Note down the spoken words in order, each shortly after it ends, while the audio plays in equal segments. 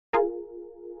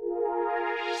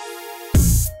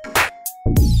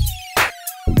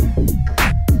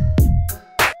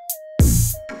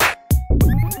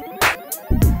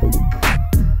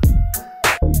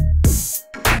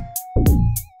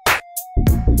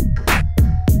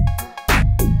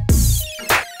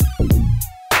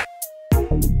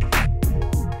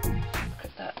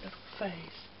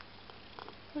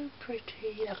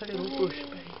a little bush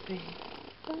baby.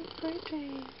 So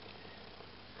pretty.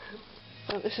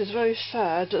 Oh, this is very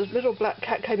sad. A little black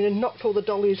cat came in and knocked all the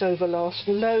dollies over last,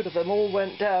 and a load of them all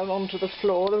went down onto the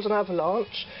floor. There was an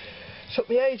avalanche. It took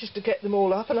me ages to get them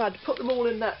all up, and I had to put them all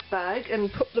in that bag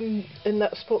and put them in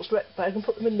that sports rec bag and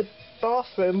put them in the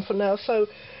bathroom for now. So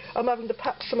I'm having to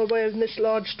pack some away in this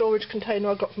large storage container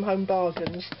I got from Home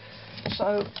Bargains.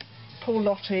 So, poor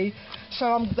Lottie.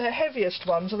 So their heaviest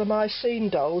ones are the Mayhem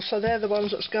dolls, so they're the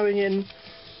ones that's going in.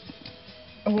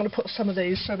 I'm going to put some of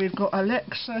these. So we've got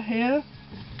Alexa here.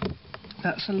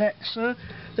 That's Alexa.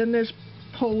 Then there's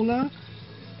Paula.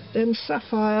 Then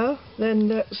Sapphire. Then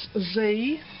there's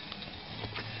Z.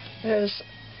 There's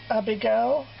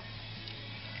Abigail.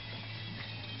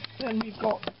 Then we've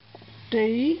got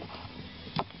D.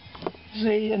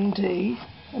 Z and D.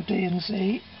 Or D and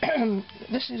Z.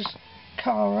 This is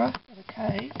Cara with a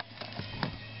K.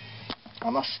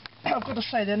 I've got to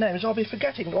say their names. I'll be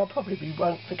forgetting, or I probably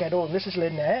won't forget all. This is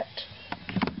Lynette.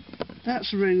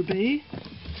 That's Ruby.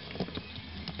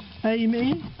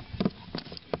 Amy.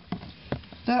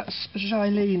 That's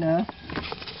Jailina.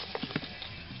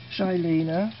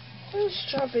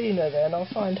 Where's Javina then? I'll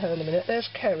find her in a minute. There's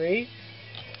Kerry.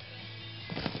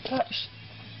 That's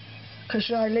because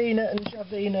Jailina and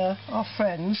Javina are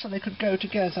friends, so they could go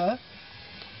together.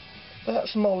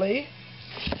 That's Molly.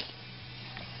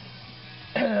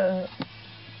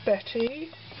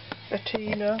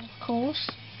 Bettina, of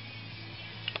course.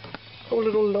 Poor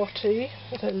little Lottie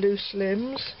with her loose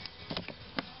limbs.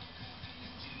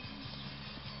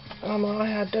 I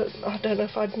don't know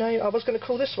if I'd name. I was going to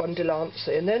call this one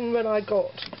Delancey, and then when I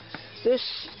got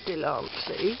this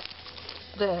Delancey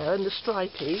there and the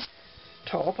stripy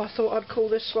top, I thought I'd call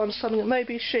this one something.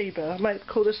 Maybe Sheba. I might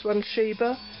call this one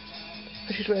Sheba,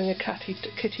 because she's wearing a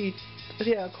kitty.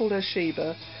 Yeah, I'll call her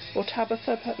Sheba. Or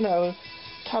Tabitha. No,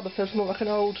 Tabitha's more like an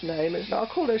old name. I'll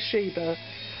call her Sheba.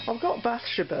 I've got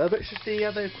Bathsheba, which is the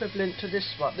other equivalent to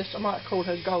this one. This I might call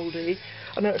her Goldie.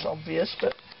 I know it's obvious,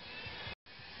 but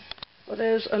well,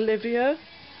 there's Olivia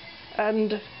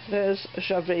and there's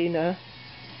Javina.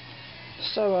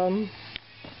 So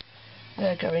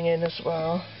they're going in as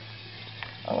well.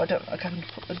 Oh, I don't like having to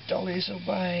put the dollies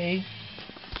away.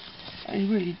 I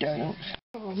really don't.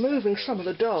 Oh, moving some of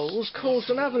the dolls caused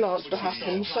an avalanche to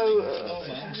happen, so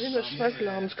the smoke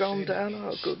alarm's gone down.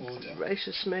 Oh, good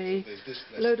gracious me.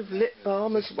 A load of lip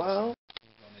balm as well.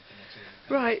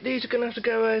 Right, these are going to have to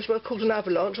go away as well, caused an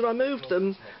avalanche, and I moved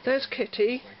them. There's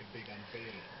Kitty,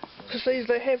 because these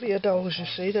are the heavier dolls, you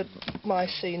see, the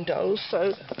Mayhem dolls,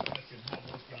 so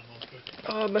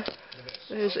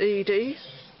there's Edie.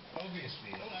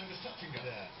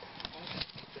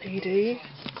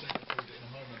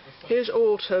 Here's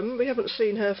Autumn. We haven't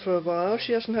seen her for a while.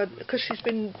 She hasn't had, because she's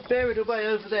been buried away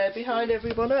over there behind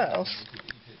everyone else.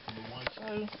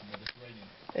 So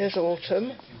here's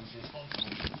Autumn.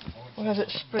 Well, as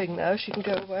it's spring now, she can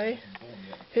go away.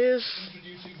 Here's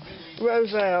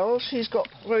Roselle. She's got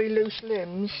very loose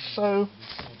limbs, so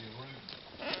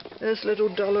there's little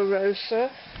Dolorosa.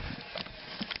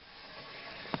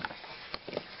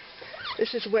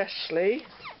 This is Wesley.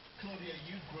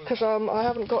 Because I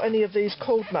haven't got any of these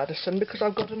called Madison, because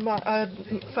I've got a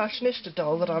fashionista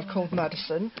doll that I've called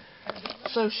Madison,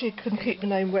 so she can keep the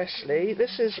name Wesley.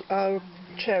 This is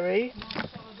Cherry.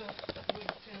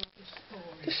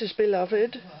 This is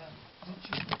Beloved.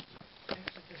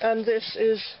 And this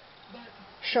is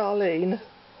Charlene.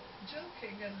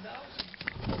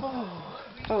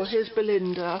 Oh, here's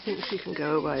Belinda. I think she can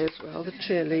go away as well, the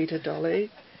cheerleader dolly.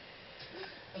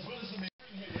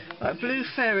 Blue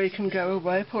Fairy can go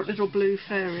away, poor little Blue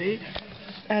Fairy.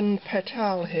 And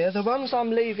Petal here. The ones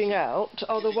I'm leaving out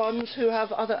are the ones who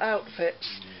have other outfits,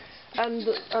 and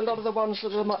a lot of the ones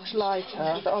that are much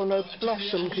lighter. Oh no,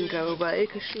 Blossom can go away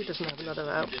because she doesn't have another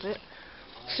outfit.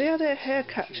 See how their hair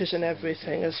catches and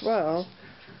everything as well.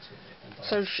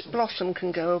 So Blossom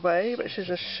can go away, which is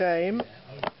a shame.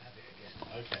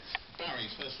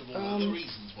 First of all, what are the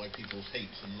reasons why people hate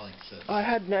and like certain... I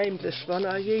had named this one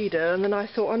Aida, and then I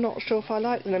thought I'm not sure if I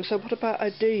like the name, so what about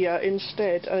Adia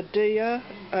instead? Aida?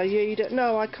 Aida?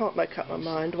 No, I can't make up my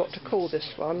mind what to call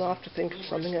this one. I have to think of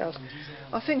something else.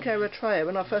 I think Eritrea,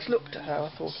 when I first looked at her,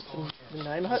 I thought of the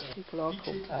name. I hope people are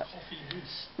called that.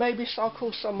 Maybe I'll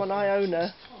call someone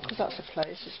Iona, because that's a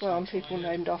place as well, and people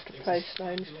named after place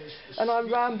names. And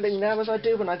I'm rambling now, as I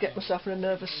do when I get myself in a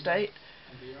nervous state.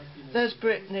 There's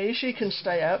Brittany. She can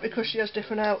stay out because she has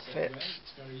different outfits.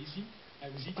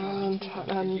 And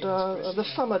the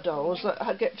summer dolls that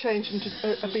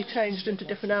be changed into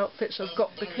different outfits have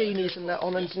got bikinis and that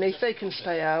on underneath. They can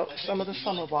stay out, some of the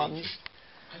summer ones.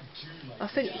 I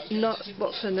think,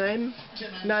 what's her name?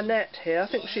 Nanette here,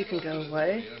 I think she can go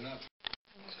away.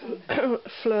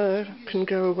 Fleur can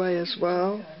go away as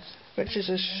well, which is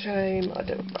a shame. I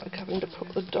don't like having to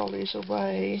put the dollies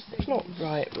away. It's not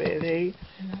right really,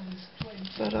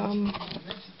 but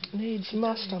needs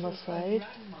must, I'm afraid.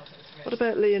 What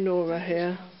about Leonora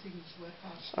here?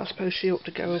 I suppose she ought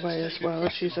to go away as well.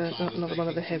 She's another one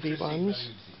of the heavy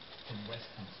ones.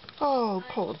 Oh,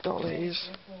 poor dollies.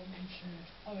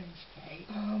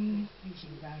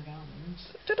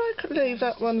 Did I leave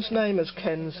that one's name as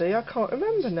Kenzie? I can't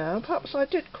remember now. Perhaps I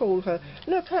did call her.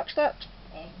 No, perhaps that...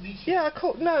 Yeah,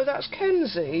 no, that's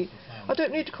Kenzie. I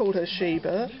don't need to call her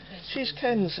Sheba. She's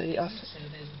Kenzie.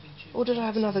 Or did I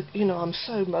have another... You know, I'm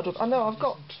so muddled. I know I've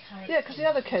got... Yeah, because the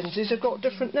other Kenzies have got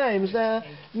different names. They're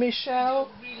Michelle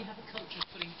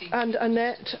and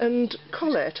Annette and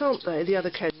Colette, aren't they? The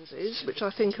other Kenzies, which I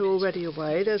think are already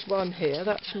away. There's one here.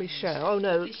 That's Michelle. Oh,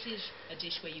 no. This is a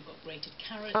dish where you've got grated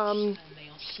carrots and they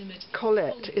are simmered.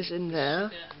 Colette is in there.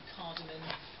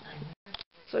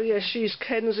 So yes, she's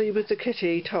Kenzie with the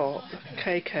kitty top,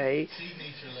 KK.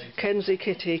 Kenzie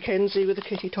Kitty, Kenzie with the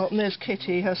kitty top, and there's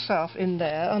Kitty herself in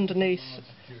there, underneath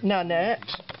Nanette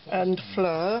and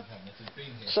Fleur.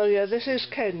 So yeah, this is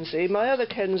Kenzie. My other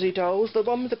Kenzie dolls, the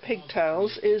one with the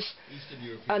pigtails is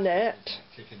Annette,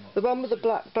 the one with the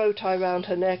black bow tie round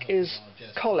her neck is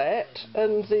Colette,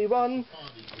 and the one,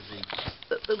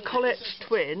 the Colette's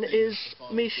twin is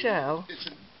Michelle.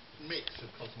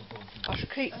 I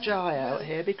should keep Jai out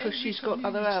here because she's got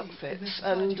other outfits,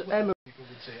 and Emma.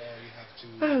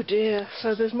 Oh dear,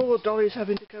 so there's more dollies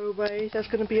having to go away. There's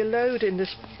going to be a load in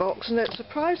this box, and it's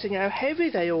surprising how heavy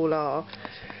they all are.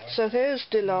 So there's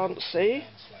Delancey,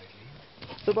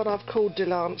 the one I've called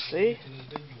Delancey.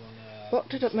 What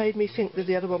did it made me think that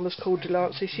the other one was called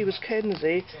Delancey? She was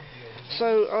Kenzie.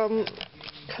 So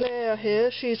Claire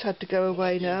here, she's had to go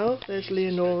away now. There's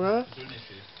Leonora.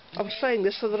 I'm saying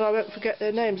this so that I won't forget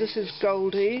their names. This is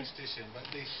Goldie,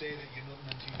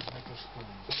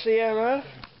 Sierra,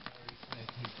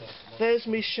 there's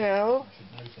Michelle,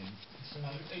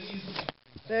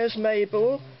 there's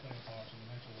Mabel,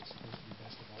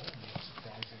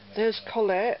 there's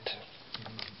Colette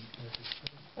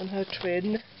and her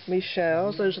twin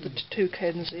Michelle. Those are the two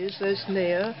Kenzies. There's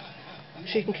Nia.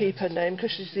 She can keep her name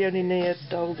because she's the only Nia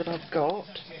doll that I've got.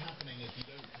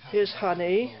 Here's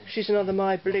Honey. She's another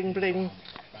My Bling Bling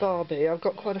Barbie. I've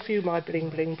got quite a few My Bling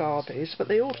Bling Barbies, but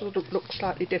they all look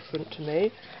slightly different to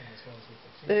me.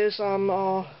 There's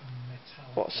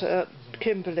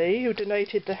Kimberly, who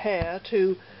donated the hair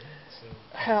to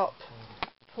help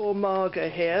poor Marga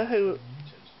here, who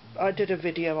I did a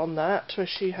video on that, where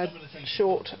she had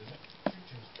short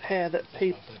hair that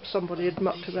somebody had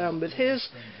mucked around with. Here's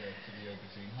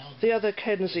the other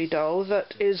Kenzie doll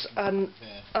that is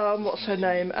what's her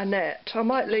name? Annette. I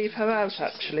might leave her out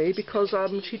actually because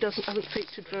she hasn't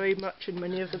featured very much in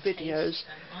many of the videos.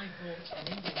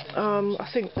 I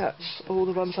think that's all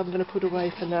the ones I'm going to put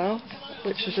away for now,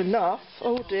 which is enough.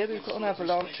 Oh dear, we've got an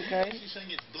avalanche again.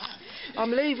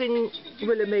 I'm leaving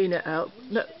Wilhelmina out,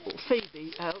 no,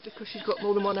 Phoebe out, because she's got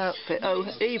more than one outfit. Oh,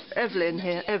 Evelyn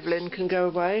here. Evelyn can go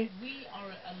away.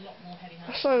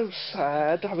 So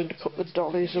sad having to put the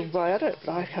dollies away. I don't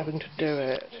like having to do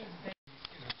it.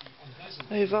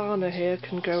 Ivana here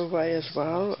can go away as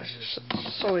well.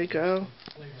 Sorry girl.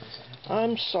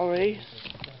 I'm sorry.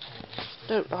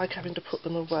 Don't like having to put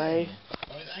them away.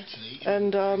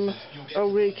 And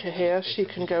Ulrika here, she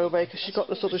can go away because she's got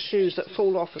the sort of shoes that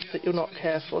fall off if you're not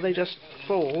careful. They just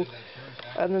fall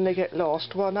and then they get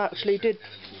lost. One actually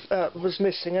was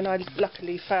missing and I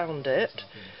luckily found it.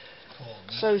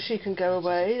 So she can go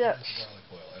away. That's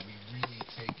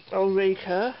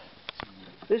Ulrika.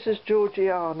 This is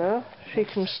Georgiana. She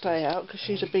can stay out because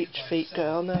she's a beach feet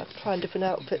girl and I have to find different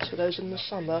outfits for those in the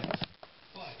summer.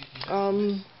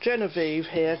 Genevieve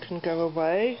here can go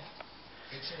away.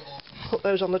 Put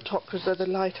those on the top because they're the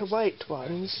lighter weight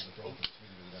ones.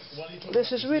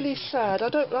 This is really sad. I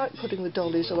don't like putting the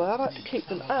dollies away. I like to keep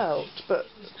them out, but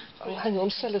oh, hang on,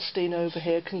 Celestine over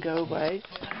here can go away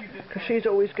because she's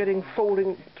always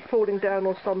falling down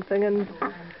or something and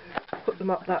put them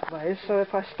up that way. So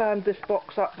if I stand this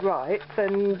box up right,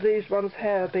 then these ones'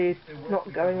 hair be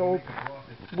not going all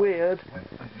weird.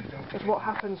 That's what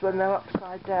happens when they're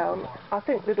upside down. I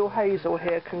think little Hazel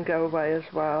here can go away as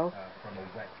well.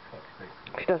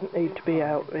 She doesn't need to be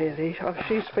out really.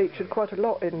 She's featured quite a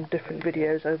lot in different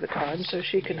videos over time, so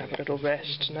she can have a little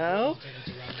rest now.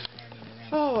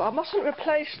 Oh, I mustn't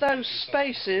replace those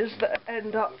spaces that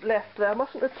end up left there. I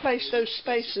mustn't replace those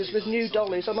spaces with new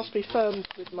dollies. I must be firm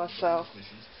with myself.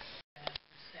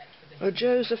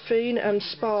 Josephine and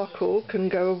Sparkle can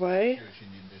go away.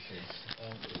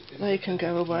 They can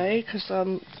go away because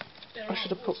I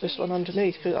should have put this one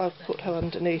underneath. Cause I've put her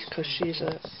underneath because she's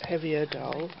a heavier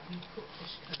doll.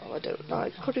 Oh, I don't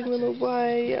like putting them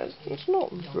away. It's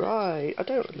not right. I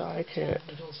don't like it.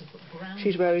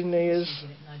 She's wearing Nia's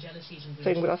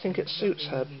thing, but I think it suits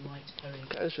her.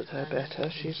 Goes with her better.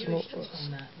 She's not.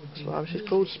 That's why she's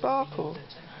called Sparkle.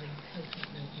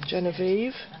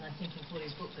 Genevieve.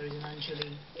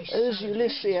 There's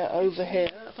Ulyssia over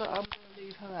here, but I'm going to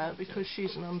leave her out because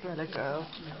she's an umbrella girl.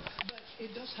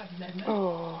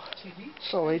 Oh,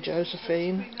 sorry,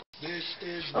 Josephine.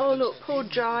 Oh, look, poor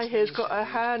Jai here's got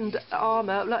her arm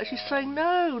out like she's saying,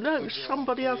 no,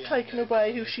 somebody I've taken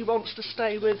away who she wants to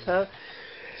stay with her.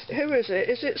 Who is it?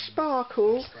 Is it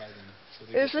Sparkle?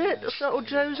 Is it? Or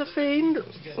Josephine?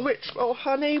 Or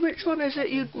Honey? Which one is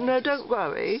it? No, don't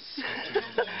worry.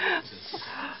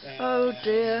 Oh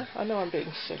dear. I know I'm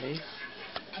being silly.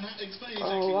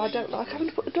 Oh, I don't like having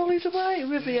to put the dollies away.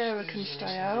 Riviera can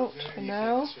stay out for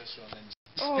now.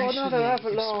 Oh, another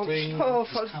avalanche. Oh,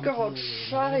 for God's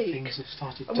sake.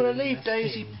 I'm going to leave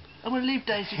Daisy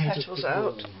Petals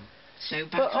out. So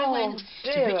but oh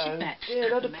dear,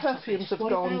 a lot of perfumes have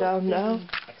gone down now.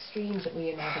 Extremes that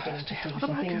we are now beginning to see. What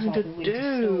am I going to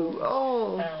do?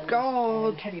 Oh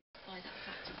God.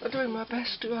 I'm doing my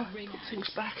best to put things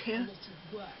back here.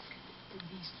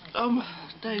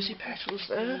 Daisy Petals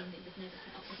there.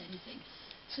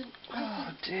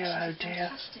 Oh dear, oh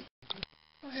dear.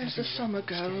 Here's the summer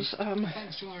girls.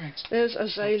 There's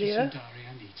Azalea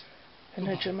in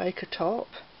her Jamaica top.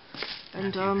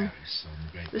 And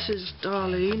this is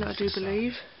Darlene, I do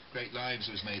believe.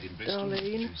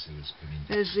 Darlene.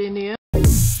 There's Zinnia.